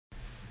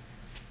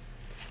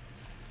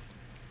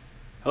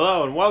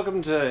Hello and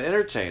welcome to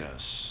Entertain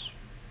Us.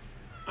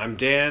 I'm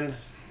Dan.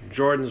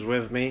 Jordan's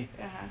with me.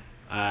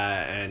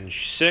 And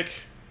she's sick,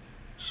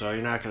 so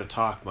you're not going to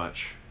talk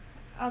much.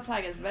 I'll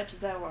talk as much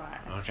as I want.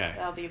 Okay.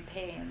 I'll be in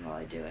pain while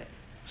I do it.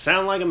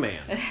 Sound like a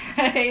man.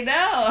 I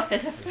know.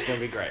 It's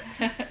going to be great.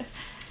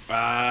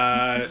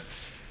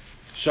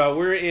 So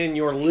we're in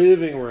your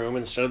living room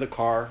instead of the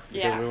car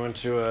because we went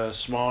to a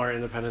smaller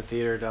independent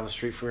theater down the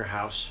street from your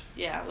house.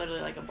 Yeah,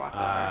 literally like a block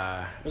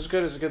over. It was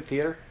good. It was a good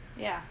theater.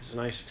 Yeah. It was a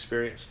nice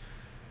experience.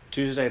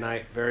 Tuesday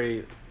night,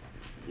 very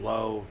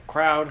low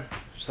crowd,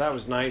 so that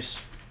was nice.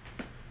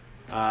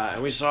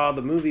 And we saw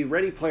the movie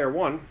Ready Player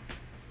One.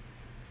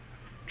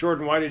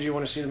 Jordan, why did you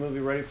want to see the movie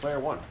Ready Player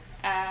One?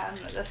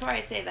 Before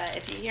I say that,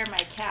 if you hear my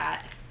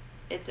cat,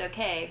 it's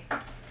okay.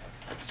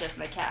 It's just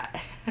my cat.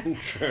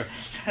 Sure.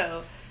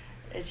 So,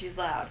 and she's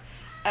loud.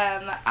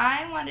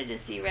 I wanted to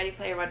see Ready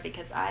Player One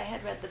because I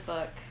had read the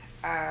book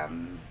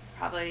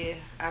probably,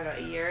 I don't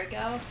know, a year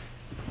ago.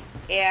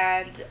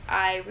 And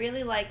I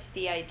really liked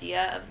the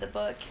idea of the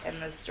book and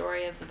the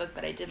story of the book,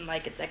 but I didn't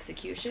like its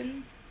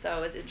execution. So I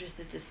was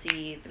interested to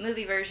see the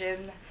movie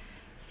version,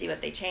 see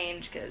what they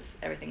changed, because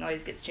everything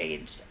always gets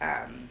changed.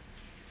 And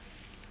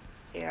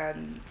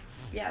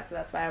yeah, so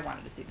that's why I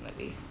wanted to see the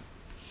movie.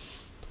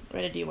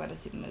 Why did you want to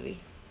see the movie?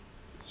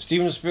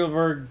 Steven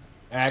Spielberg,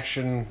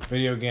 action,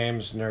 video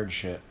games, nerd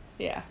shit.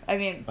 Yeah, I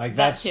mean, like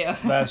that's too.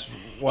 That's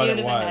what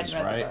it was,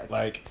 right?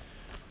 Like,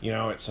 you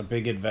know, it's a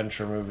big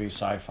adventure movie,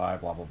 sci-fi,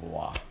 blah, blah,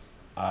 blah,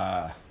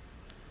 blah.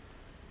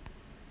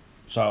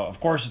 So, of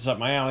course, it's up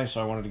my alley,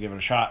 so I wanted to give it a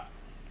shot.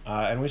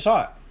 And we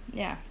saw it.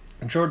 Yeah.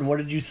 Jordan, what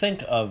did you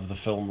think of the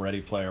film Ready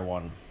Player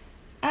One?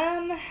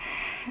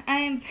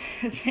 I'm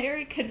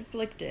very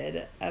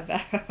conflicted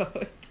about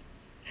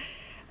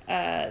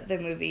the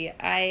movie.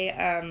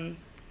 I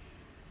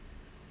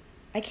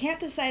can't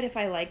decide if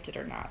I liked it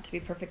or not, to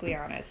be perfectly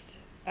honest.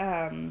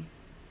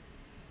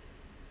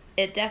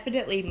 It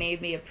definitely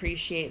made me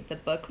appreciate the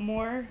book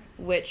more,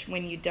 which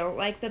when you don't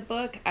like the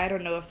book, I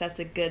don't know if that's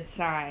a good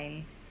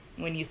sign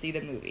when you see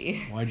the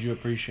movie. Why'd you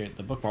appreciate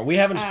the book more? We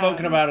haven't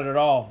spoken about it at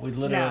all. We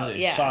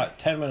literally saw it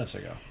 10 minutes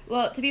ago.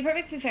 Well, to be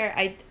perfectly fair,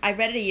 I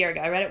read it a year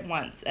ago. I read it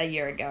once a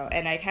year ago,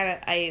 and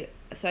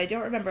so I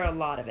don't remember a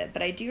lot of it,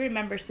 but I do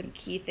remember some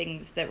key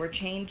things that were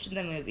changed in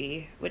the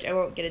movie, which I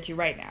won't get into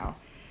right now.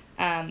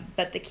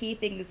 But the key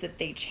things that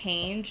they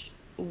changed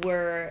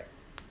were,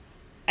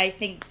 I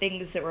think,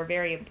 things that were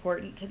very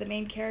important to the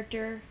main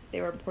character. They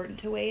were important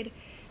to Wade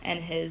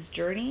and his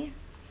journey.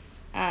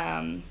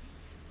 And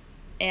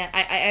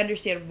I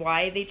understand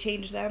why they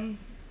changed them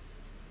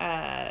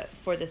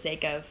for the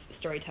sake of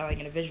storytelling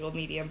in a visual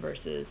medium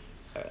versus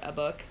a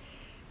book.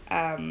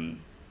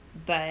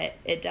 But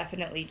it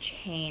definitely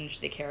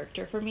changed the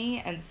character for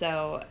me. And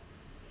so,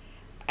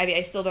 I mean,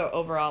 I still don't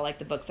overall like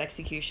the book's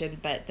execution,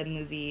 but the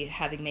movie,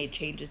 having made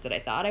changes that I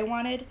thought I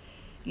wanted,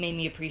 made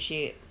me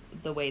appreciate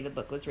the way the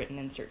book was written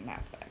in certain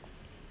aspects.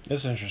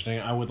 That's interesting.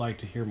 I would like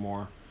to hear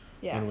more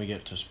when we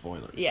get to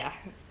spoilers. Yeah.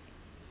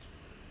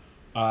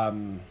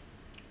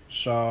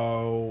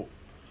 So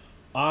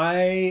what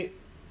I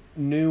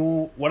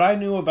knew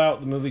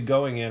about the movie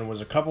going in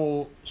was a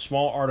couple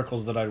small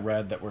articles that I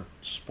read that were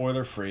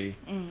spoiler free.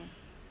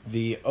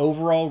 The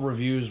overall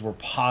reviews were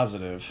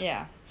positive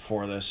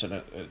for this, and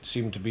it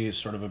seemed to be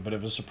sort of a bit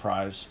of a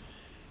surprise.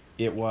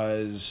 It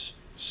was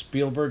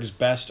Spielberg's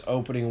best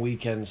opening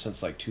weekend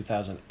since like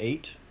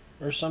 2008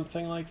 or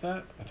something like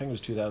that. I think it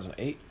was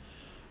 2008.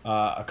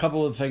 A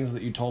couple of things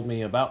that you told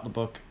me about the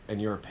book and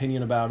your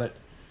opinion about it,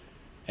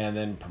 and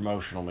then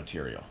promotional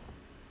material.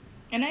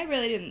 And I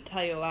really didn't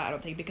tell you a lot, I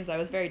don't think, because I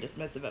was very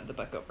dismissive of the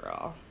book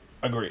overall.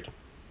 Agreed.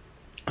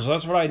 So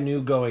that's what I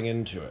knew going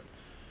into it.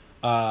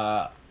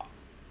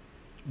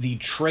 The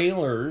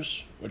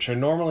trailers, which I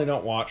normally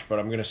don't watch, but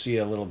I'm going to see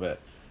a little bit,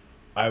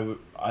 I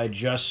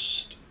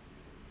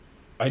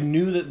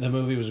knew that the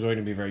movie was going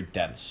to be very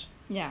dense.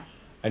 Yeah.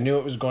 I knew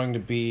it was going to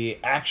be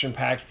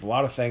action-packed with a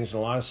lot of things and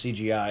a lot of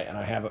CGI, and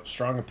I have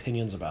strong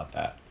opinions about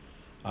that.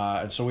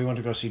 And so we went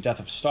to go see Death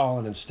of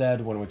Stalin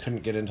instead when we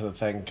couldn't get into the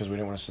thing because we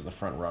didn't want to sit in the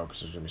front row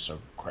because it was going to be so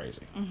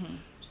crazy.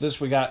 So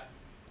this, we got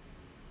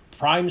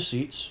prime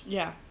seats.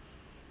 Yeah.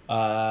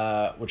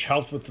 Which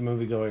helped with the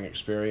movie-going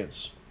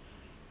experience.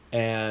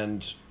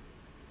 And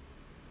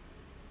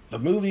the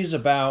movie's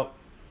about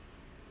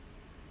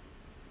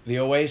the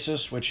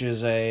Oasis, which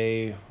is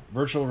a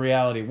virtual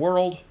reality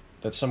world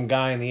that some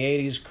guy in the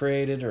 80s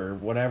created, or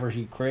whenever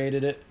he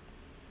created it.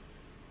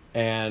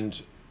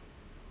 And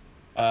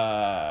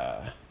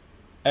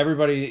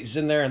everybody's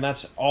in there, and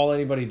that's all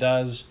anybody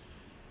does.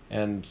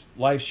 And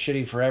life's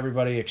shitty for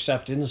everybody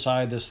except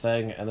inside this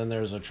thing. And then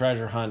there's a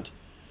treasure hunt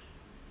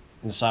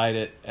inside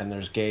it, and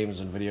there's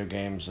games and video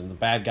games, and the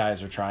bad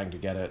guys are trying to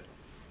get it.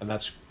 And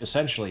that's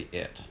essentially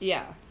it.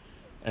 Yeah.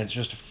 And it's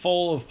just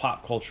full of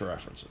pop culture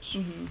references.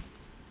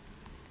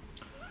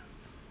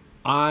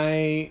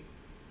 I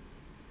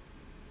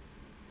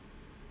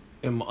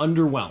am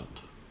underwhelmed.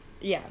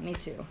 Yeah, me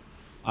too.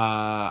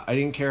 I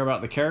didn't care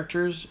about the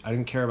characters. I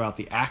didn't care about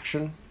the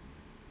action.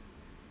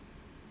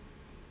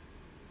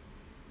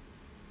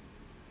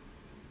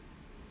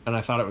 and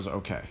I thought it was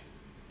okay.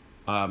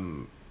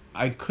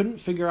 I couldn't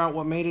figure out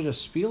what made it a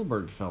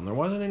Spielberg film. There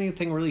wasn't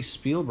anything really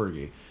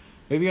Spielbergy.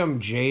 Maybe I'm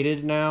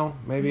jaded now.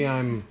 Maybe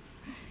I'm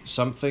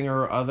something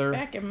or other.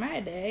 Back in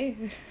my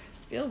day,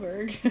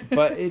 Spielberg.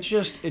 But it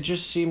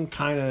just seemed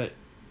kind of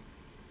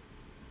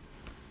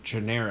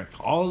generic.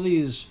 All of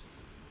these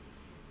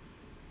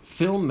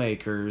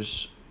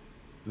filmmakers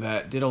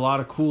that did a lot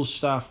of cool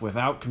stuff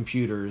without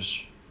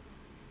computers,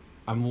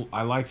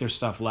 I like their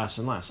stuff less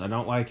and less. I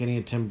don't like any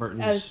of Tim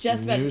Burton's I was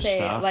just about to say,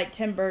 stuff. like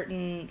Tim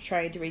Burton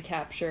tried to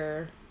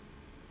recapture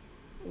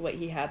what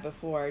he had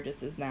before,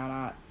 just is now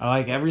not. I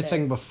like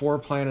everything before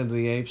Planet of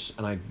the Apes,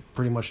 and I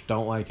pretty much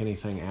don't like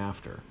anything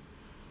after.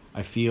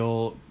 I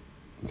feel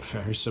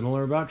very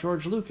similar about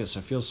George Lucas.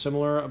 I feel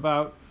similar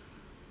about...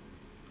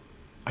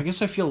 I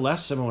guess I feel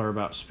less similar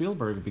about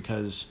Spielberg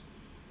because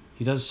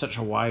he does such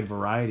a wide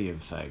variety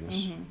of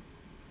things.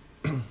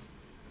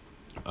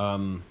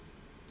 Mm-hmm.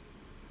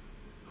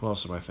 Who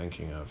else am I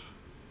thinking of?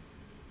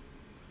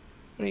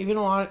 I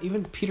mean,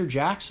 even Peter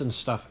Jackson's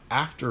stuff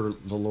after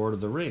The Lord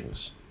of the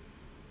Rings.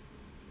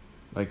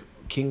 Like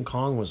King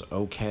Kong was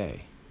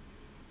okay.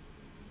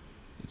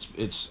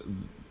 It's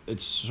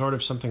sort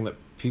of something that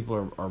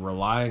people are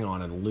relying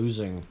on and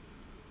losing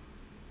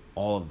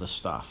all of the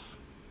stuff.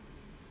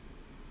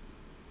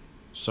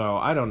 So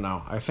I don't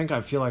know. I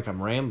feel like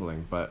I'm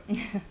rambling, but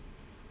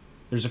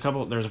there's a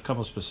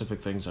couple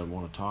specific things I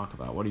want to talk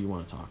about. What do you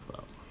want to talk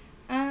about?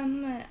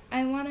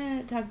 I want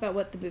to talk about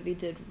what the movie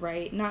did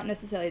right, not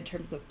necessarily in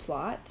terms of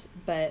plot,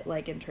 but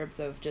like in terms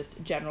of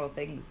just general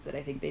things that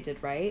I think they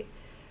did right.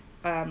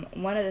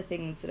 One of the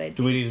things that I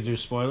do we need to do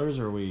spoilers,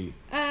 or are we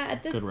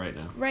good right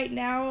now? Right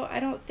now,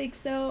 I don't think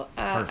so.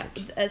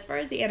 Perfect. As far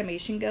as the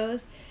animation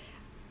goes,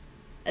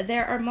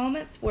 there are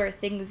moments where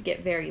things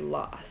get very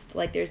lost.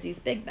 Like there's these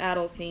big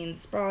battle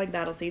scenes, sprawling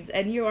battle scenes,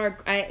 and you are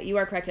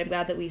correct. I'm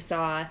glad that we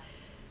saw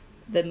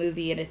the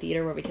movie in a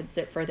theater where we could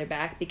sit further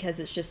back, because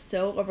it's just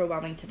so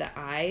overwhelming to the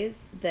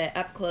eyes that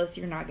up close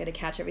you're not going to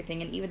catch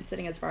everything. And even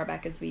sitting as far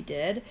back as we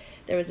did,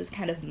 there was this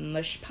kind of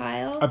mush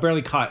pile. I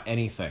barely caught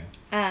anything.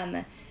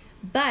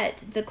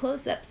 But the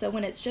close-up, so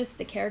when it's just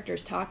the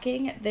characters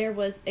talking, there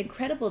was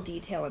incredible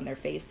detail in their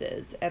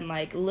faces and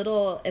like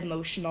little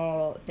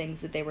emotional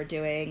things that they were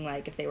doing,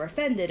 like if they were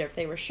offended or if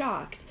they were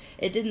shocked.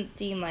 It didn't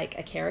seem like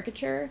a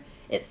caricature.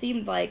 It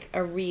seemed like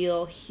a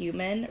real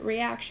human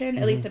reaction,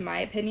 at least in my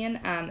opinion,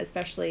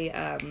 especially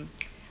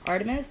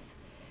Artemis.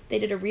 They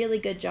did a really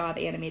good job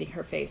animating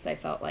her face, I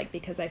felt like,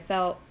 because I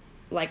felt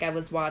like I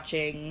was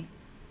watching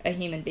a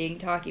human being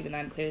talk, even though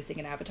I'm clearly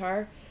seeing an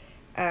avatar.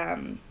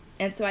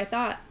 And so I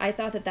thought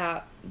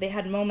that they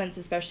had moments,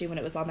 especially when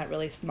it was on that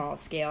really small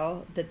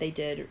scale, that they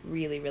did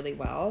really, really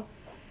well.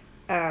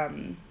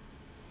 I'm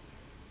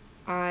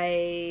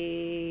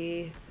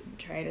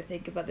trying to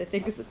think about the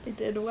things that they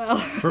did well.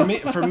 For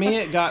me,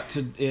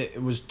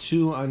 it was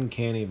too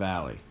uncanny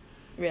valley.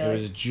 Really? It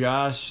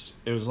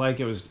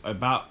was I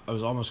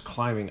was almost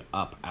climbing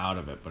up out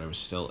of it, but I was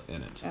still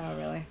in it. Oh,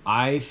 really?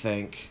 I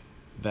think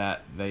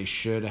that they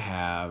should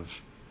have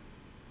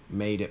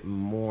made it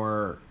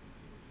more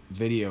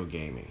video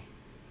gamey.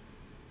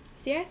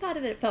 See, I thought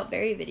that it felt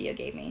very video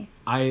gamey.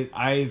 Let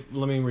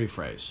me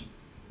rephrase.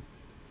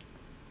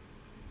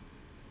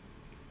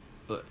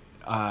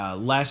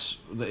 Less.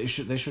 They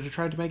should have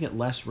tried to make it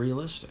less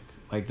realistic.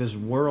 Like this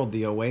world,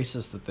 the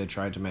Oasis that they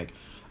tried to make.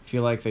 I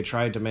feel like they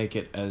tried to make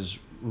it as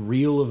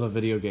real of a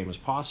video game as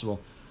possible,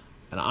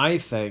 and I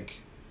think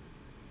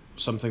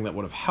something that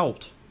would have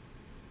helped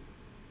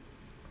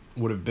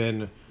would have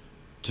been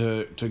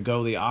to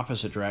go the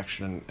opposite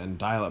direction and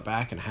dial it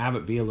back and have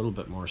it be a little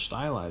bit more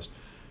stylized.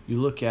 You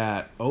look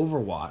at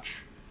Overwatch,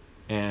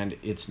 and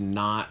it's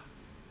not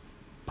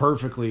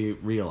perfectly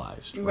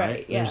realized,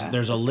 right? Yeah.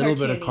 There's a little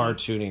bit of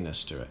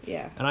cartooniness to it.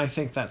 Yeah. And I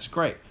think that's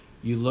great.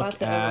 You look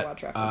Lots at of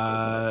Overwatch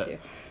references in it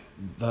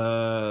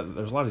too.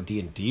 There's a lot of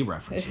D&D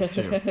references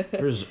too.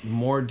 There's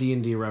more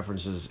D&D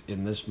references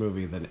in this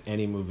movie than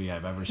any movie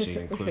I've ever seen,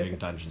 including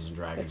Dungeons and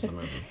Dragons the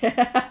movie.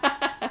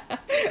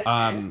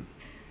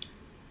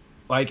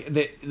 Like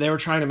they were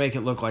trying to make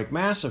it look like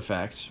Mass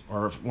Effect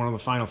or one of the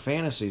Final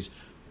Fantasies,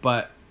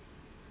 but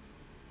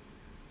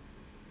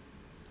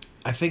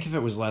I think if it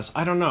was less,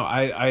 I don't know.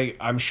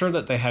 I'm sure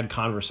that they had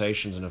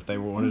conversations, and if they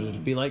wanted it to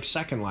be like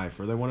Second Life,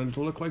 or they wanted it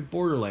to look like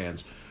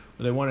Borderlands,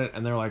 or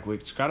and they're like, well,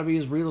 it's got to be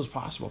as real as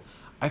possible.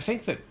 I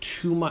think that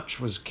too much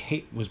was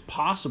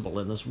possible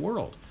in this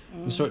world,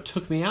 and so it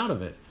took me out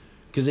of it.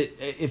 Because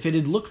if it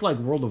had looked like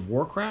World of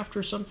Warcraft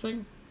or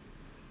something,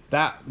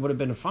 that would have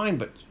been fine.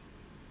 But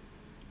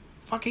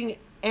fucking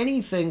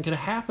anything could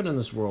happen in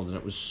this world, and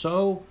it was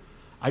so.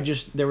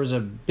 There was a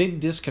big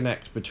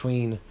disconnect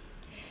between.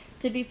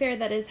 To be fair,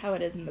 that is how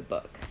it is in the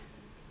book.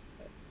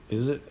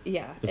 Is it?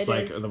 Yeah. It's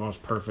like the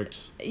most perfect.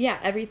 Yeah,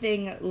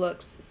 everything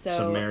looks so.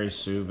 Some Mary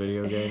Sue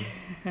video game.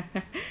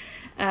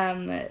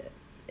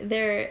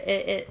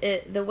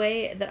 The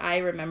way that I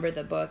remember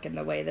the book and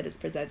the way that it's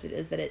presented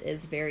is that it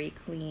is very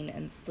clean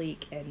and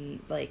sleek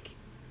and like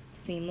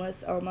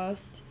seamless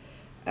almost.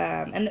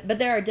 But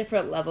there are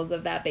different levels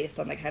of that based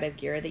on the kind of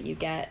gear that you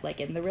get, like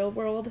in the real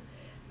world.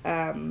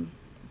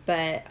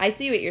 But I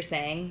see what you're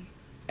saying,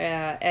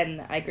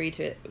 and I agree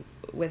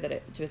with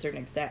it to a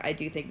certain extent. I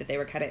do think that they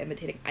were kind of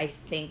imitating, I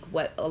think,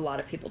 what a lot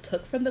of people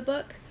took from the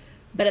book.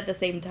 But at the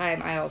same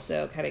time, I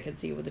also kind of can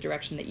see with the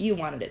direction that you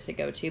wanted it to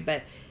go to.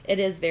 But it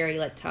is very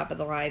like top of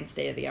the line,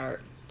 state of the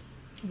art,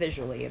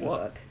 visually in the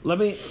book. Let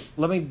me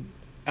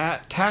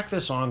tack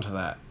this on to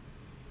that.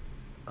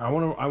 I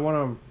want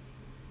to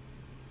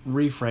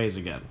rephrase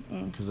again,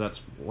 because that's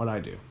what I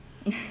do.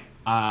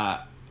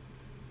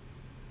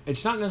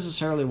 It's not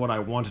necessarily what I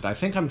wanted. I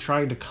think I'm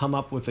trying to come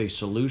up with a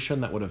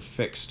solution that would have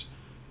fixed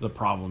the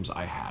problems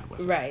I had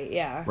with it. Right,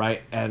 yeah.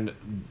 Right? And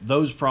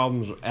those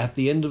problems, at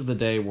the end of the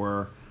day,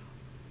 were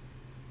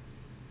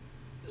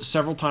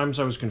several times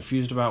I was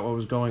confused about what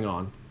was going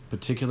on,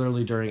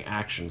 particularly during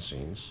action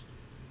scenes,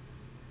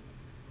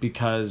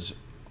 because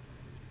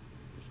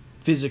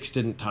physics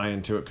didn't tie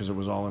into it because it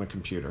was all in a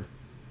computer.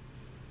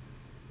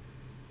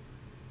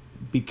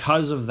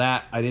 Because of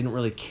that, I didn't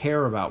really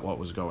care about what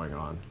was going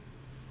on.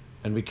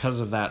 And because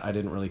of that, I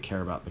didn't really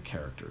care about the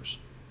characters.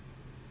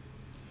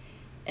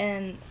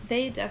 And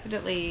they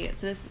definitely,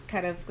 so this is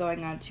kind of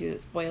going on to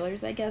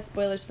spoilers, I guess.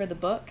 Spoilers for the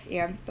book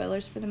and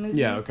spoilers for the movie.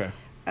 Yeah, okay.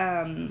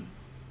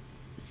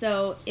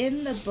 So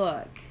in the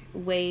book,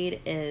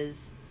 Wade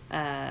is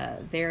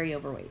very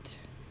overweight.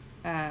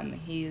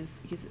 He's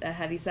a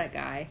heavyset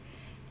guy.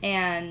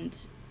 And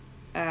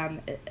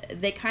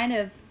they kind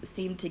of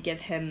seem to give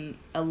him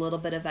a little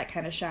bit of that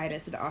kind of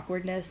shyness and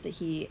awkwardness that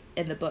he,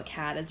 in the book,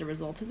 had as a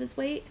result of his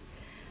weight.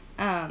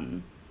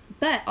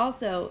 But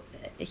also,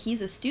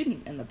 he's a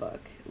student in the book.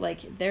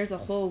 Like, there's a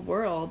whole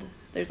world,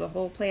 there's a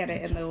whole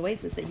planet in the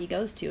Oasis that he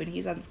goes to, and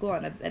he's on school,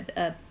 and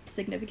a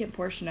significant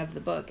portion of the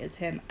book is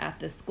him at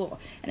this school.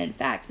 And in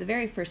fact, the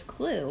very first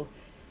clue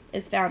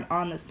is found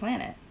on this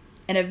planet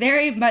in a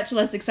very much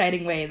less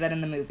exciting way than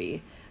in the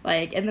movie.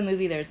 Like, in the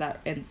movie, there's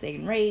that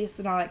insane race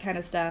and all that kind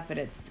of stuff,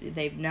 and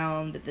they've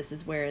known that this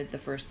is where the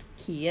first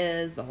key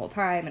is the whole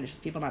time, and it's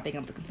just people not being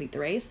able to complete the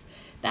race.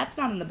 That's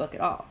not in the book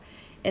at all.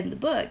 In the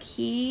book,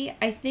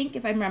 I think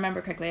if I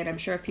remember correctly, and I'm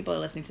sure if people are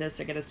listening to this,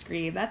 they're going to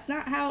scream, that's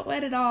not how it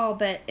went at all,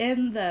 but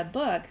in the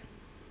book,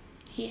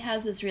 he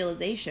has this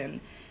realization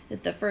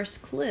that the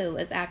first clue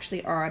is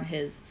actually on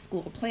his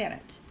school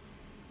planet.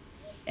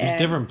 There's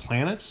different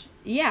planets?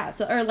 Yeah,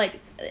 so, or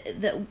like,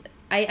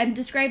 I'm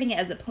describing it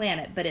as a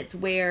planet, but it's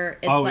where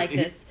it's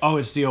this. Oh,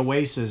 it's the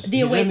Oasis.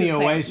 He's in the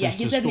Oasis. Yeah,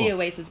 he's in the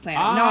Oasis planet,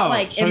 so not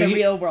like in the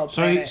real world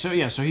planet. So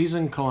he's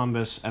in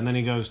Columbus, and then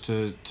he goes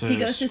to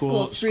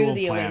school through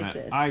the planet.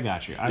 Oasis. I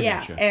got you.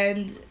 Yeah,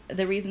 and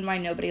the reason why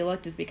nobody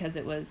looked is because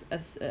it was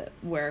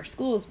where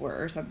schools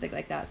were or something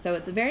like that. So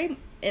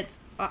it's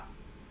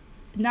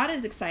not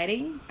as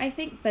exciting, I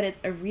think, but it's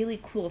a really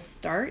cool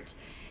start,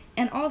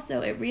 and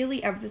also it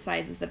really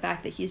emphasizes the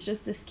fact that he's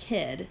just this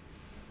kid.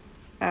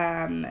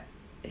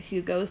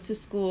 Who goes to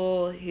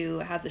school, who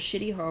has a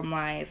shitty home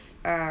life,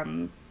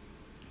 and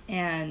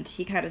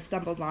he kind of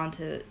stumbles on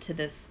to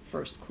this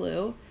first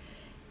clue.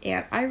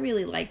 And I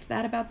really liked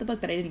that about the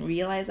book, but I didn't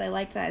realize I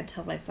liked that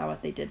until I saw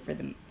what they did for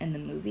them in the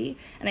movie.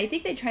 And I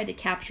think they tried to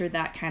capture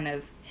that kind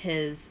of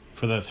his...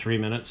 For the 3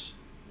 minutes?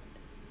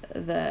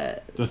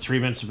 The 3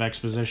 minutes of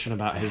exposition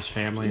about his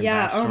family and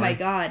backstory? Oh my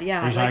god,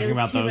 yeah. You're talking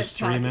about those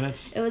 3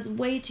 minutes? It was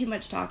way too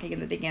much talking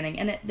in the beginning,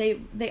 and they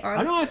honestly...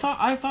 I know,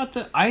 I thought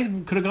that I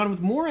could have gone with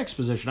more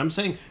exposition. I'm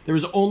saying there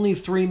was only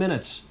 3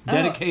 minutes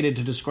dedicated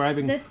to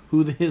describing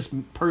who his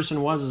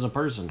person was as a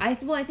person. I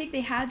think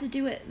they had to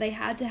do it. They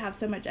had to have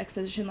so much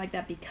exposition like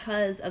that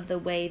because of the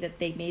way that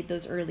they made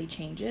those early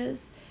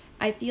changes.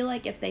 I feel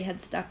like if they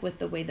had stuck with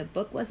the way the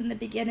book was in the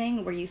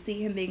beginning, where you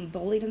see him being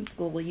bullied in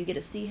school, you get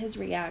to see his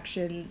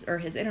reactions or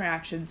his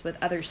interactions with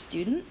other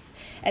students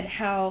and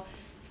how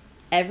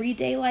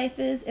everyday life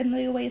is in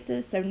the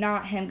Oasis. So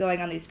not him going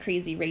on these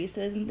crazy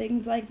races and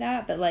things like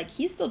that, but like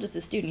he's still just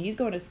a student. He's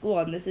going to school,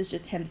 and this is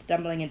just him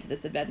stumbling into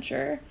this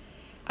adventure.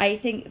 I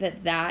think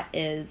that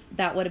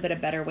would have been a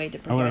better way to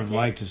present it. I would have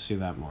liked to see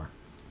that more.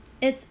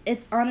 It's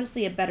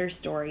honestly a better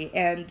story,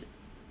 and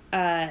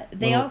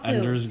they also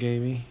Ender's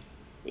Gamey.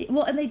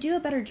 Well, and they do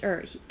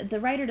the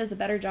writer does a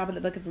better job in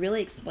the book of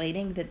really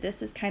explaining that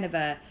this is kind of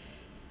I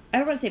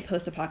don't want to say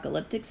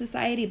post-apocalyptic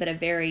society, but a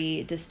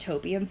very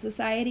dystopian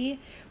society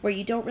where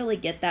you don't really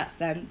get that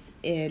sense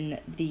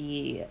in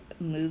the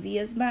movie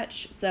as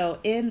much. So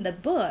in the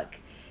book,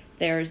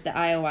 there's the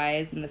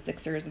IOIs and the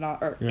Sixers and all,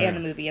 and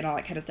the movie and all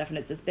that kind of stuff, and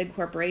it's this big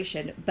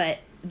corporation, but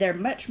they're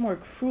much more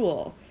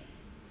cruel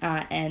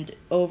and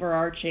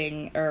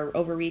overreaching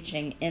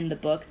in the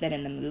book than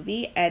in the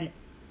movie, and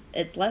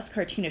it's less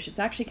cartoonish. It's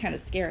actually kind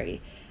of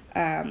scary.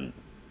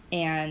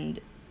 And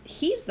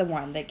he's the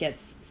one that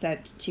gets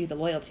sent to the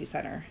loyalty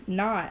center,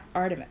 not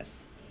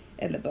Artemis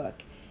in the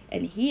book.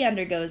 And he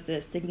undergoes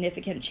this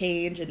significant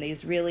change and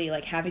these really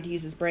like having to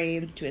use his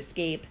brains to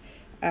escape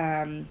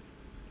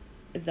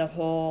the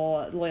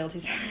whole loyalty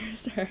center.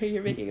 Sorry,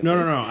 you're making a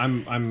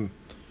No.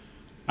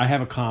 I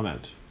have a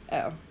comment.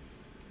 Oh.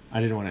 I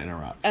didn't want to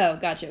interrupt. Oh,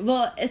 gotcha.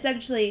 Well,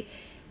 essentially,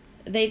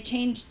 they've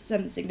changed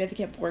some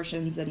significant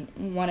portions,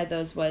 and one of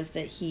those was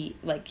that he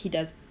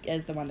does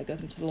is the one that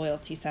goes into the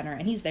loyalty center,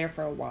 and he's there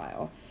for a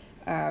while.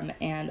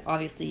 And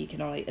obviously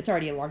it's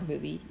already a long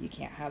movie. You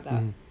can't have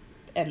that.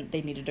 And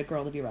they needed a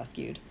girl to be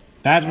rescued.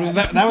 That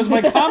was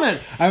my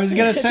comment. I was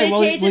going to say,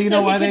 well, you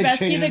know why they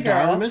changed it to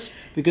Artemis?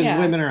 Because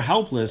women are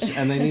helpless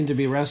and they need to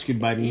be rescued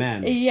by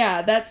men.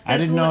 Yeah, that's I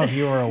didn't know if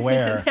you were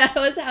aware. That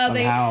was how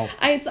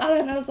I saw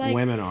that and I was like,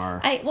 women are.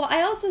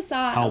 I also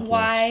saw helpless.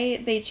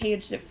 Why they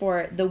changed it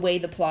for the way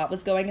the plot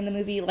was going in the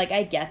movie. Like,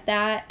 I get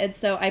that, and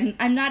so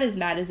I'm not as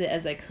mad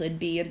as I could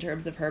be in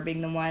terms of her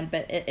being the one,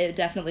 but it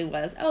definitely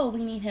was. Oh,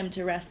 we need him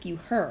to rescue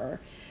her.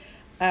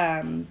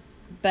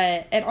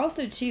 But and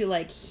also too,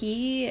 like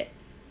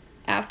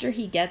after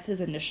he gets his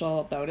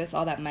initial bonus,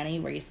 all that money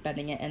where he's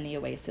spending it in the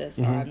Oasis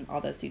on all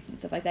those suits and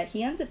stuff like that,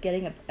 he ends up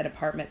getting an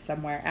apartment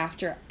somewhere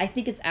I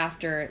think it's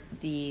after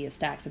the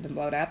stacks have been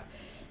blown up.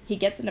 He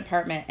gets an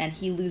apartment and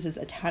he loses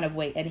a ton of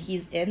weight, and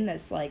he's in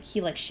this, like, he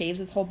like shaves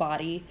his whole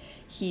body.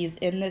 He's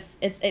in this,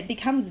 it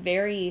becomes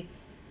very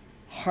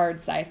hard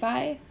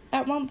sci-fi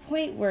at one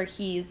point where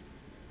he's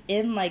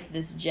in like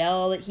this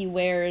gel that he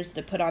wears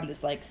to put on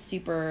this like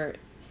super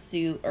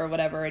suit or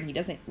whatever, and he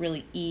doesn't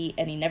really eat,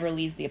 and he never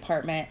leaves the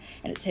apartment,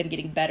 and it's him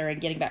getting better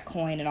and getting back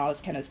coin and all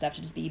this kind of stuff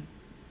to just be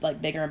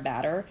like bigger and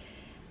badder.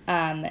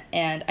 And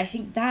I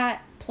think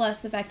that, plus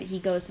the fact that he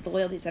goes to the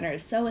loyalty center,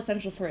 is so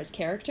essential for his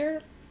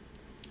character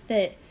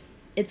that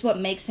it's what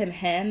makes him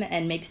him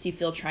and makes you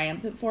feel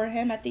triumphant for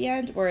him at the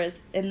end. Whereas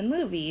in the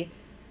movie,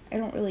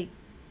 I'm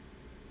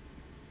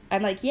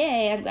like,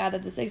 yay, I'm glad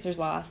that the Sixers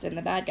lost and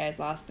the bad guys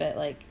lost, but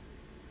like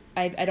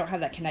I don't have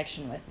that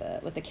connection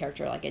with the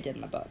character like I did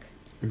in the book.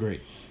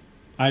 Agreed.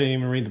 I didn't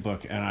even read the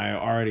book, and I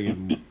already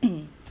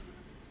am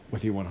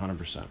with you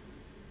 100%.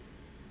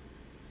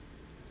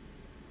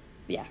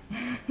 Yeah,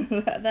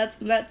 that's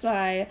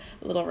my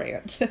little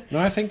rant. No,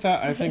 I think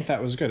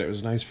that was good. It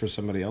was nice for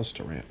somebody else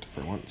to rant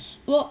for once.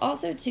 Well,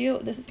 also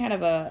too, this is kind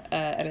of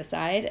an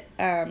aside.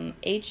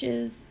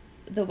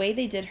 The way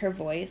they did her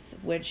voice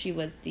when he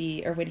was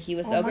the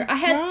ogre, I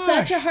had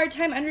such a hard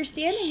time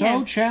understanding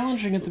him. So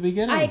challenging at the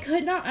beginning. I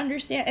could not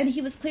understand, and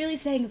he was clearly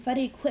saying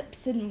funny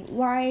quips and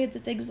lines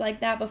and things like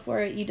that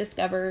before you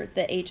discover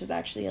that H is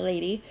actually a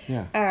lady.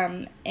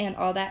 Yeah. And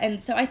all that,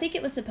 and so I think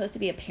it was supposed to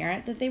be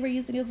apparent that they were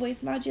using a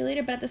voice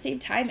modulator, but at the same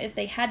time, if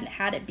they hadn't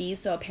had it be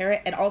so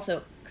apparent and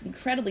also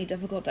incredibly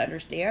difficult to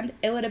understand,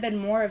 it would have been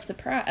more of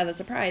a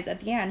surprise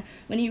at the end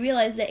when you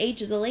realize that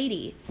H is a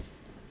lady.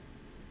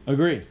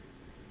 Agree.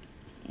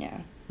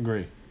 Yeah.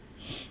 Agree.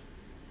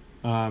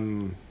 I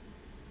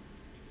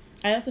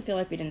also feel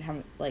like we didn't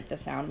have, like, the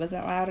sound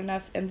wasn't loud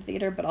enough in the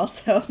theater, but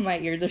also my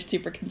ears are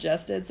super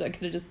congested, so it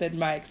could have just been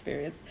my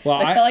experience.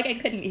 Well, I felt like I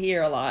couldn't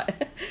hear a lot.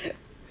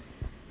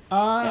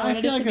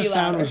 I feel like the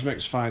sound was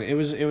mixed fine. It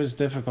was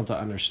difficult to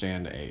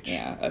understand H.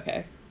 Yeah,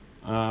 okay.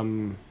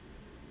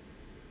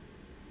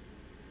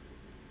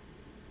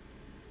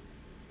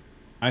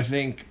 I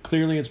think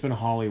clearly it's been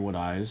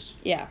Hollywoodized.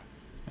 Yeah.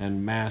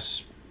 And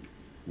mass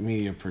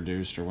media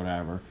produced or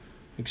whatever.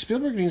 Like,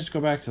 Spielberg needs to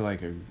go back to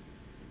like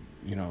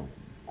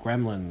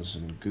Gremlins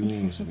and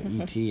Goonies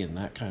and E.T. and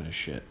that kind of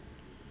shit.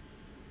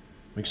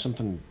 Make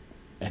something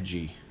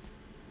edgy.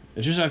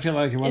 It's just, I feel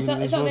like this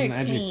wasn't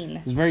edgy. Clean.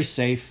 It was very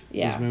safe,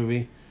 this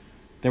movie.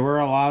 There were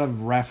a lot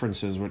of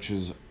references, which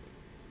is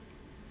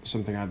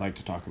something I'd like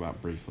to talk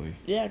about briefly.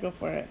 Yeah, go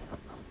for it.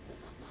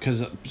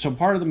 Because so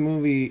part of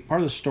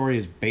the story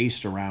is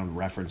based around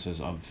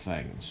references of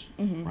things,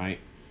 right?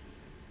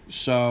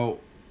 So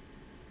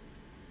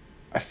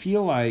I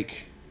feel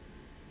like,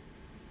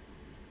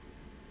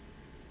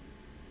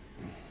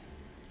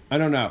 I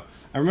don't know.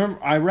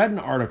 I read an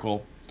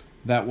article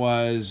that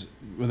was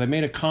where they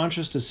made a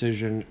conscious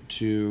decision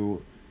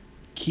to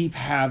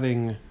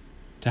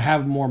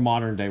have more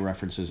modern day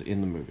references in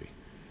the movie.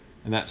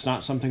 And that's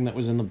not something that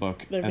was in the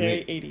book. They're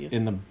very 80s.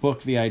 In the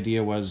book, the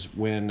idea was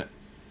when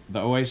the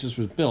Oasis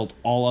was built,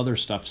 all other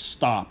stuff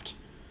stopped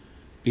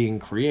being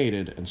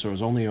created, and so it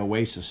was only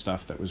Oasis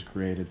stuff that was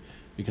created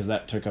because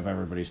that took up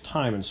everybody's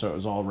time, and so it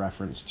was all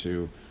reference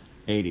to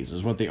 80s,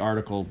 is what the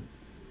article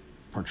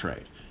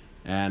portrayed.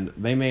 And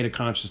they made a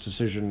conscious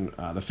decision,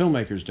 the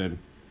filmmakers did,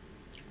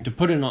 to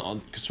put in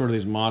sort of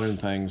these modern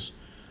things.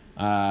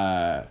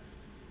 There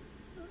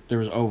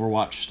was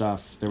Overwatch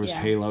stuff, there was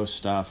Halo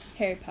stuff.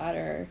 Harry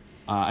Potter.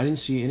 I didn't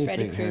see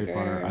anything Harry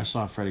Potter. I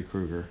saw Freddy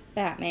Krueger.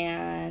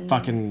 Batman.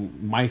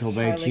 Fucking Michael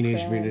Bay,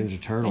 Teenage Mutant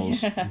Ninja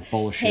Turtles.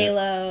 Bullshit.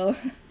 Halo.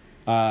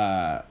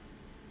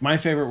 My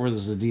favorite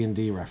was the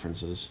D&D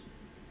references.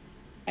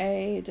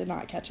 I did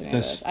not catch any of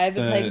those. I've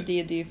been playing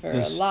D&D for a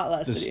lot less than you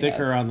have. The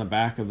sticker on the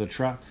back of the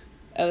truck.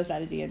 Oh, is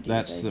that a D&D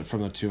That's thing?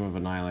 from the Tomb of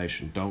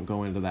Annihilation. Don't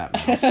go into that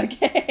mouth.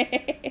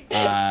 Okay.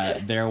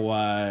 There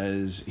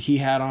was... He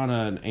had on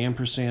an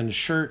ampersand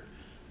shirt.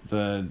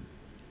 The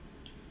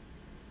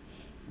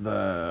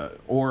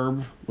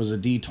orb was a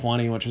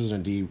D20, which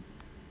isn't a D...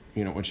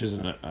 which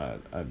isn't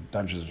a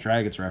Dungeons &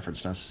 Dragons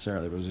reference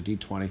necessarily, but it was a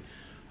D20.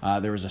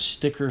 There was a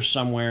sticker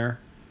somewhere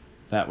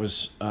that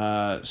was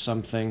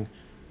something.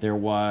 There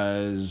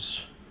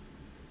was...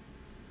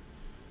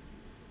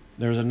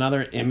 there's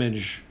another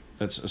image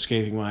that's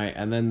escaping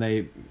and then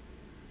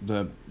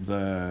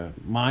the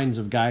mines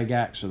of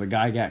Gygax, or the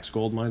Gygax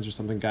gold mines or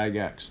something,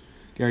 Gary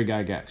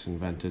Gygax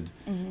invented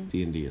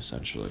D&D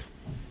essentially.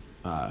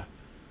 So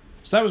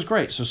that was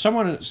great. So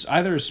someone,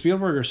 either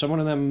Spielberg or someone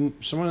in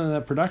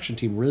that production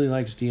team really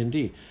likes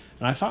D&D.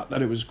 And I thought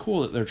that it was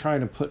cool that they're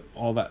trying to put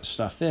all that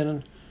stuff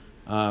in.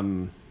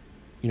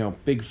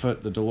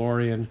 Bigfoot, the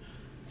DeLorean,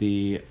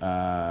 the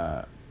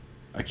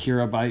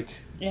Akira bike.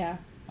 Yeah.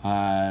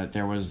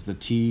 There was the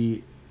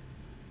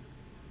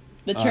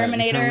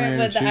Terminator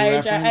with the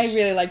higher drive. I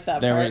really liked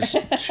that there part.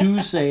 There was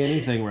 2 Say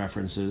Anything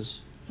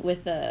references.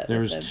 There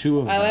was 2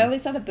 of them. I only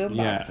saw the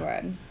Boombox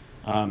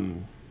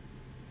one.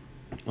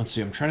 Let's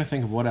see. I'm trying to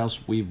think of what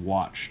else we've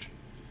watched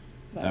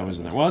that was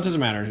in there. Well, it doesn't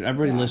matter.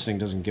 Everybody listening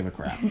doesn't give a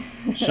crap.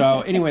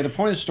 So anyway, the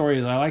point of the story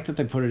is I like that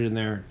they put it in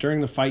there during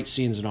the fight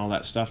scenes and all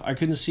that stuff. I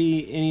couldn't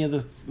see any of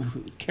the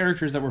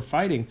characters that were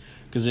fighting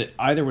because it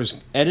either was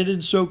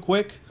edited so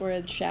quick, or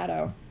in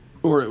shadow,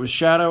 or it was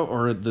shadow,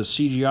 or the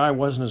CGI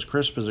wasn't as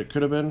crisp as it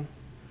could have been.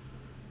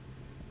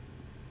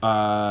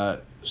 So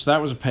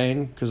that was a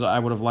pain because I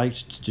would have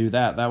liked to do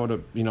that. That would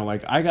have,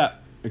 I got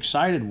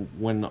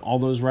excited when all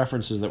those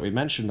references that we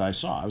mentioned I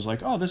saw. I was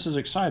like, oh, this is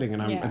exciting,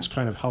 and it's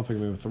kind of helping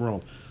me with the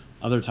world.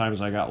 Other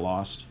times I got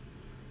lost.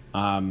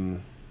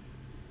 I'm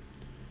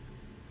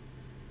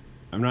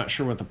not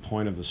sure what the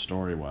point of the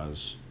story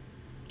was.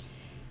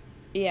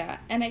 Yeah,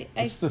 and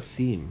What's the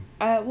theme?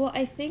 Well,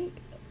 I think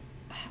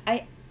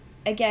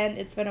again,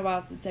 it's been a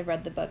while since I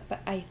read the book, but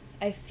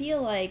I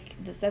feel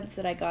like the sense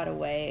that I got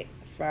away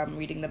from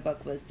reading the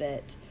book was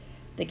that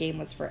the game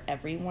was for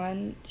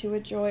everyone to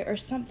enjoy, or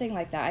something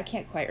like that. I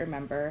can't quite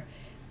remember,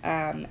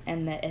 and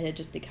that it had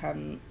just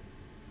become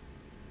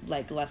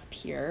less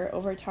pure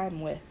over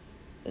time with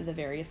the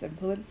various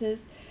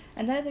influences.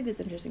 And I think that's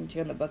interesting too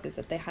in the book is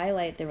that they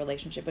highlight the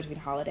relationship between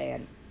Holiday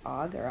and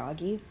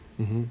Augie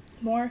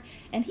more,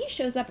 and he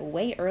shows up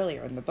way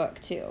earlier in the book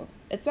too.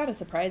 It's not a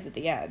surprise at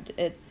the end.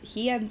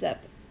 He ends up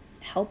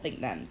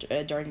helping them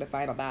during the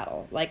final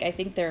battle. I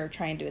think they're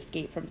trying to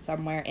escape from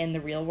somewhere in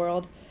the real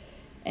world,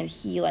 and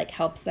he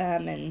helps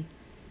them and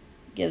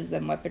gives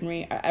them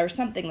weaponry or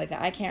something like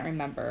that. I can't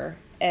remember.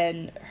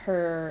 And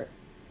her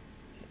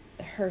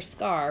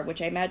scar,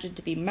 which I imagine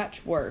to be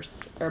much worse,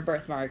 or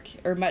birthmark,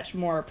 or much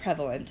more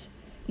prevalent,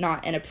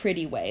 not in a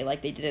pretty way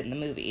like they did it in the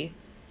movie.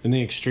 In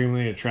the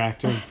extremely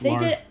attractive they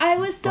did. I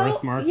was so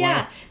birthmark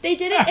yeah. way? They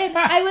did it, and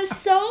I was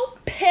so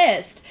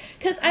pissed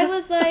because I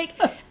was like,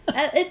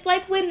 it's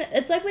like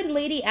when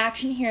lady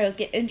action heroes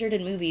get injured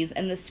in movies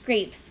and the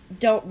scrapes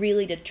don't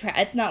really detract.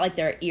 It's not like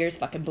their ears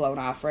fucking blown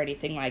off or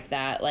anything like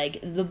that.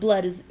 The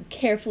blood is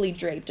carefully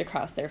draped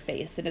across their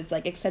face, and it's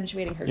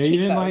accentuating her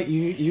cheekbones.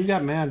 You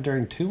got mad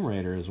during Tomb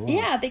Raider as well.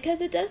 Yeah,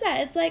 because it does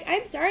that. It's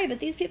I'm sorry, but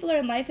these people are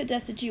in life and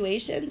death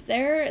situations.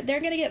 They're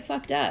gonna get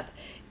fucked up.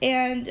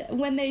 And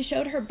when they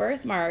showed her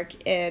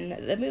birthmark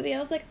in the movie, I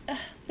was like, ugh,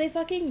 they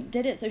fucking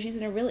did it so she's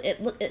in a really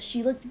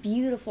she looks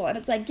beautiful. And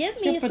it's give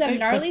me some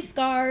gnarly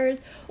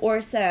scars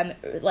or some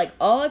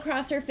all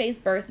across her face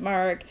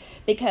birthmark,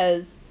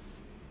 because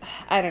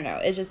I don't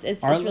know. It's really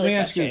frustrating. Let me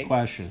ask you a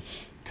question,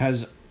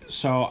 because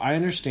so I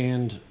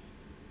understand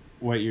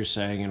what you're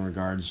saying in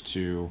regards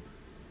to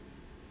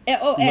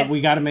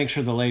we got to make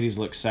sure the ladies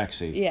look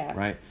sexy. Yeah.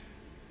 Right.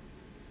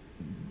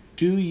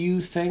 Do you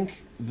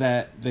think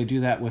that they do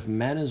that with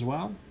men as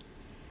well?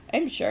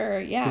 I'm sure,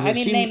 yeah. I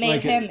mean, they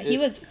made him. He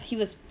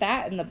was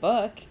fat in the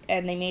book,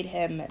 and they made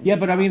him. Yeah,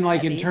 but I mean,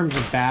 heavy. in terms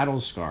of battle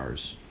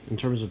scars.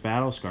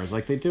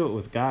 They do it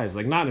with guys,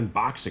 not in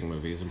boxing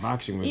movies. In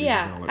boxing movies,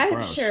 yeah, I'm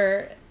gross.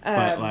 Sure.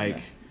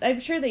 But I'm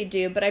sure they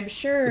do, but I'm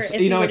sure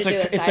if you were to do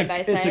a side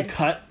by side, it's a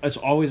cut. It's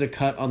always a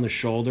cut on the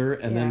shoulder,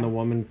 and then the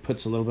woman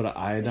puts a little bit of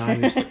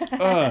iodine. It's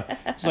ugh.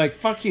 It's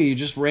fuck you. You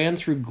just ran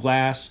through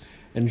glass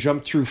and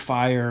jumped through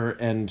fire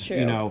and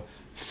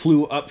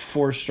flew up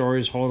 4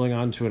 stories holding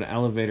onto an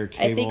elevator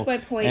cable. I think my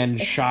point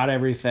and shot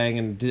everything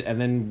and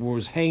then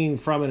was hanging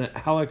from a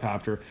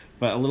helicopter,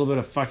 but a little bit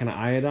of fucking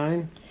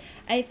iodine.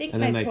 I think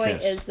my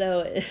point is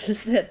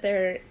that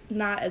they're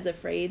not as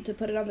afraid to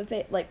put it on the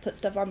face, put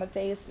stuff on the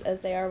face as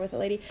they are with a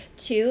lady.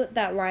 2,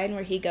 that line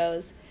where he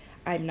goes,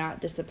 "I'm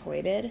not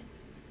disappointed,"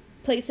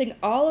 placing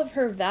all of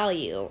her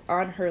value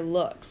on her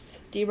looks.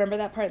 Do you remember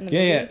that part in the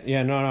movie?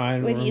 Yeah. No, I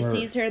remember. When he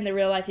sees her in the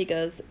real life, he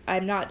goes,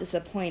 "I'm not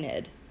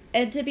disappointed."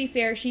 And to be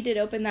fair, she did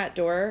open that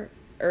door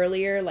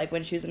earlier,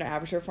 when she was in her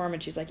avatar form,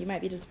 and she's like, "You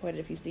might be disappointed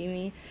if you see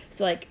me."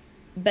 So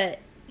but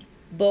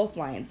both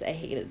lines I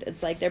hated.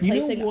 It's they're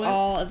placing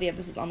all of the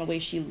emphasis on the way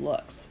she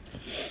looks.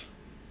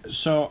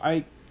 So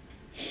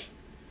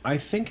I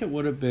think it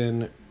would have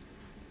been.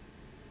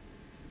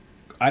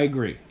 I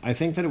agree. I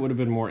think that it would have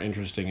been more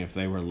interesting if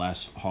they were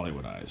less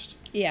Hollywoodized.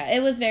 Yeah,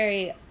 it was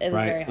very. It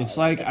was very. It's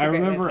I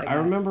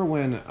remember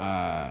when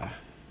the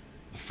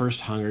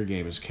first Hunger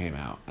Games came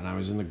out, and I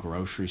was in the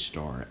grocery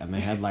store, and they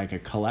had a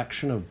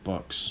collection of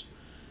books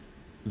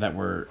that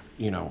were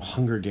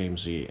Hunger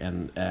Gamesy,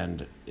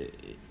 and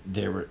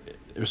they were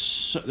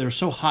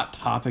so hot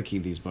topicy,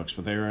 these books,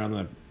 but they were on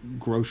the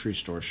grocery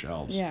store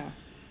shelves. Yeah.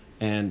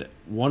 and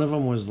one of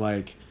them was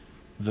like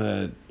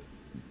the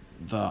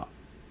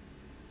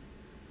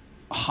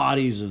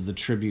hotties of the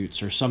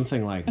tributes or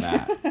something like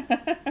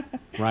that,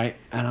 right?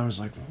 And I was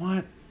like,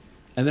 what?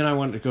 And then I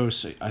went to go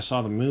see. I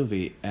saw the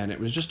movie, and it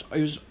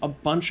was a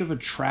bunch of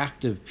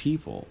attractive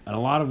people, and a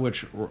lot of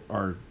which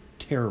are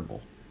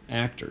terrible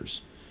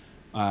actors.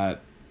 They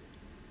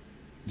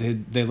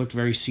looked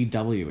very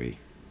CW-y,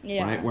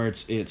 right? Where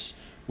it's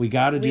we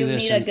got to do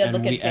this, need a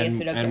good-looking face.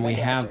 We don't and get we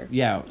like have actor.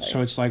 yeah.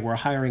 So it's like we're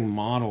hiring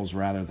models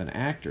rather than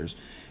actors,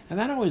 and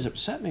that always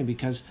upset me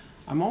because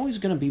I'm always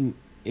going to be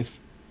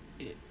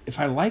if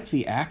I like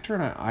the actor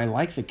and I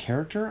like the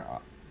character,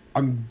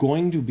 I'm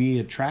going to be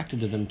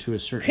attracted to them to a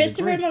certain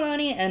Christopher degree.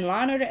 Meloni in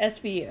Law & Order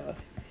SVU.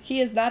 He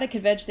is not a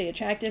conventionally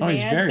attractive he's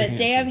man, very but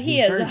handsome. damn,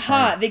 he is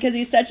hot because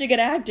he's such a good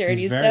actor and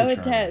he's so very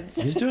intense.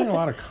 He's doing a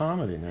lot of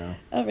comedy now.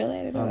 Oh, really?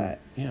 I didn't know that.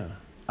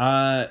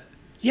 Yeah.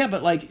 Yeah,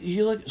 but like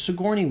you look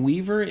Sigourney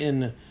Weaver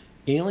in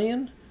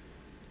Alien,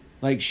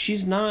 like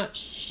she's not.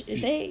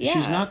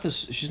 She's not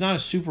a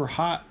super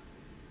hot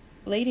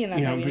lady in that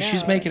movie. But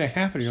she's making it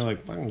happen. You're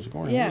like, fucking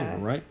Sigourney Weaver,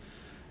 right?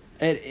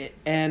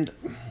 And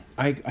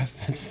I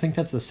think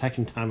that's the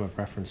second time I've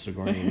referenced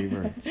Sigourney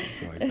Weaver and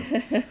something like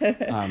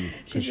this.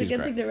 She's a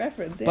good thing to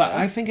reference, yeah. But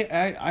I think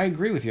I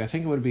agree with you. I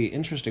think it would be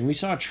interesting. We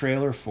saw a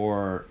trailer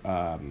for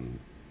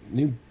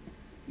new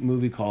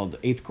movie called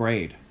Eighth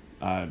Grade,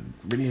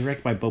 written and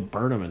directed by Bo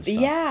Burnham and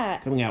stuff. Yeah.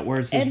 Coming out, where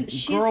it's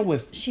this girl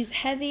she's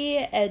heavy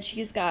and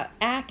she's got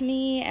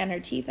acne and her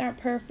teeth aren't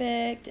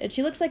perfect and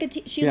she looks like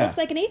looks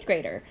like an eighth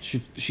grader.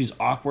 She's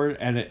awkward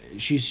and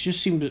she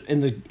just seemed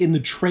in the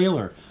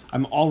trailer.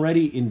 I'm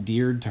already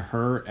endeared to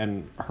her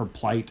and her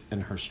plight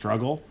and her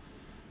struggle,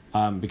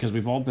 because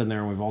we've all been there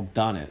and we've all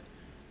done it.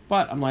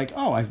 But I'm like,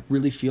 oh, I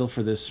really feel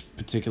for this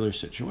particular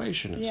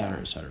situation, et cetera,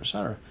 et cetera, et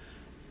cetera.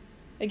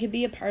 It could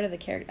be a part of the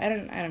character. I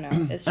don't know.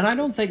 It's just, and I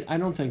don't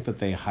think that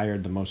they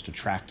hired the most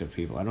attractive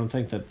people. I don't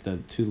think that the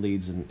two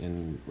leads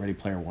in Ready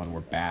Player One were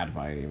bad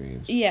by any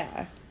means.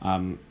 Yeah.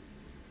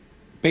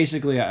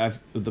 Basically,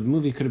 the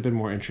movie could have been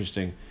more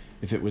interesting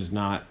if it was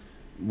not.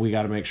 We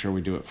got to make sure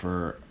we do it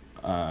for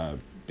a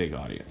big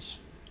audience.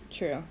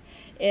 True.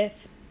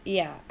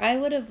 I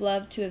would have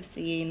loved to have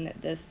seen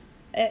this.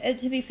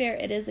 To be fair,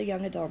 it is a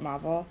young adult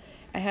novel.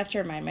 I have to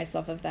remind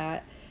myself of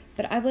that.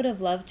 But I would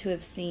have loved to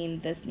have seen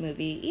this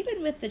movie,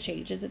 even with the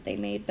changes that they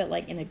made, but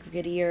like in a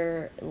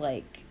grittier,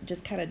 like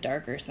just kind of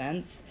darker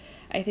sense.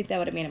 I think that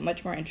would have made it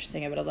much more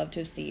interesting. I would have loved to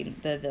have seen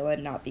the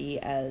villain not be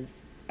as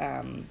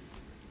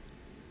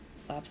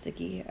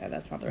slapsticky.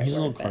 That's not the right word. He's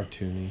a little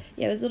cartoony.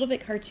 Yeah, it was a little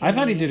bit cartoony. I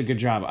thought he did a good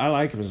job. I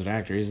like him as an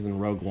actor. He's in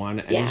Rogue One,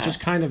 and he's just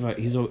kind of when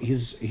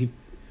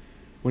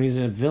he's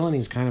a villain,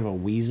 he's kind of a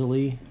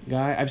weaselly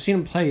guy. I've seen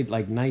him play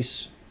like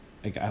nice.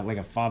 Like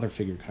a father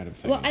figure kind of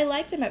thing. Well, I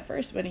liked him at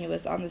first when he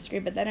was on the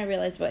screen, but then I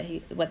realized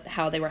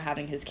how they were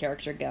having his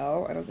character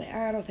go, and I was like,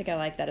 I don't think I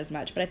like that as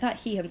much. But I thought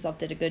he himself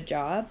did a good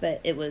job,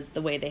 but it was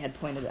the way they had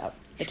pointed out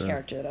the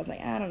character that I was like,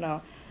 I don't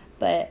know.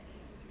 But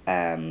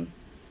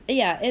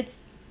yeah,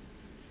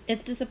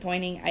 it's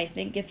disappointing. I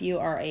think if you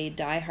are a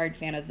diehard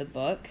fan of the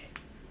book,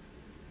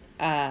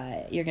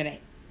 you're gonna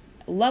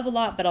love a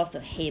lot, but also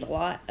hate a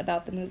lot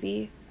about the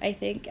movie. I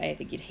think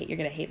you're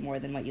gonna hate more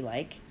than what you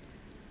like.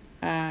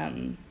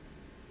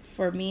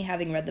 For me,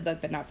 having read the book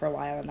but not for a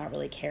while and not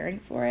really caring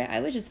for it,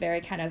 I was just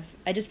very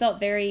I just felt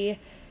very,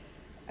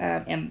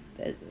 what's the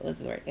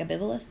word?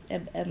 Ambivalent.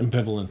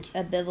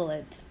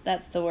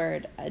 That's the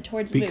word.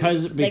 Towards the movie.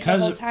 Because the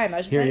whole time I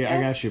was just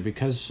I got you.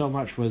 Because so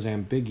much was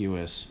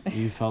ambiguous,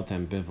 you felt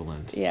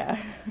ambivalent. Yeah.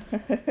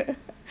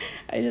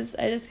 I just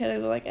kind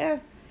of like,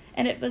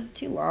 and it was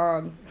too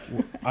long.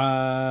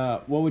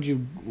 What would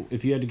you,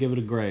 if you had to give it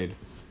a grade?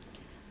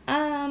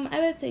 I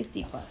would say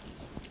C+.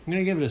 I'm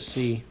gonna give it a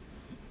C.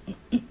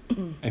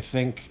 I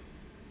think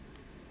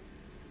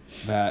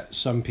that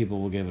some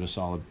people will give it a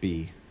solid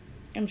B.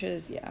 I'm sure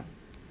there's, yeah.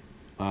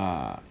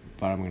 But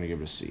I'm going to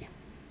give it a C.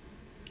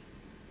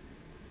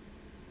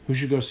 Who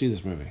should go see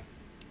this movie?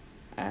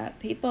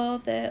 People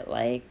that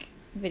like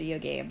video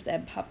games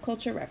and pop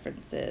culture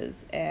references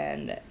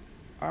and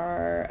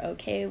are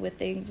okay with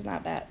things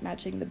not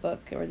matching the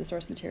book or the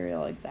source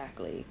material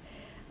exactly.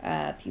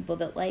 People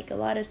that like a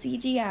lot of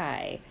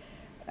CGI.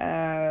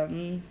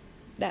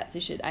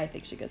 I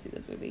think should go see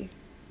this movie.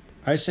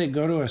 I say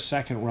go to a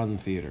second run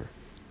theater.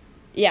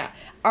 Yeah.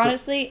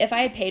 Honestly, if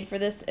I had paid for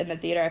this in the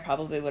theater, I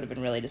probably would have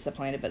been really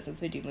disappointed. But since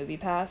we do Movie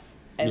Pass,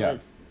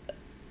 that's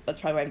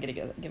probably why I'm going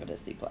to give it a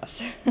C+.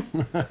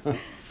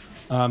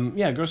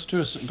 Yeah, go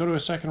to a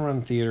second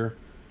run theater.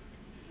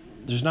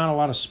 There's not a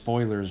lot of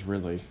spoilers,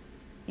 really.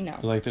 No.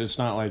 Like, it's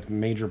not like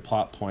major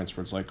plot points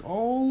where it's like,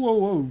 oh,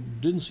 whoa,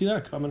 didn't see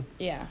that coming.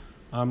 Yeah.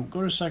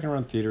 Go to a second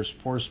run theater,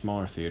 support a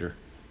smaller theater.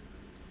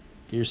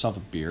 Get yourself a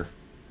beer.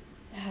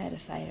 I had a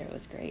cider. It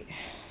was great.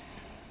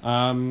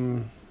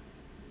 I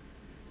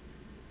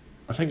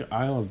think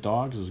Isle of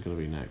Dogs is going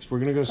to be next. We're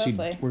going to go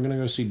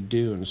see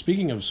Dune.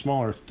 Speaking of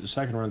smaller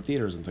second run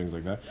theaters and things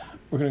like that,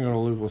 we're going to go to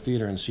Louisville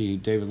Theater and see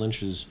David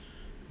Lynch's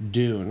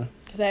Dune.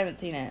 Because I haven't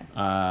seen it.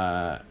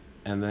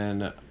 And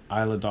then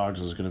Isle of Dogs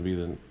is going to be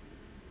the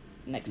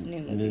next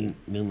new movie.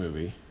 New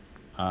movie.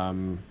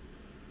 Unless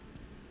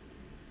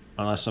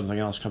something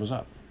else comes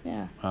up.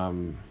 Yeah. But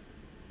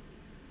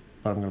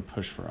I'm going to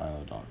push for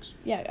Isle of Dogs.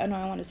 Yeah, I know.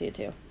 I want to see it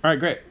too. All right,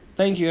 great.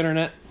 Thank you,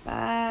 Internet.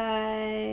 Bye.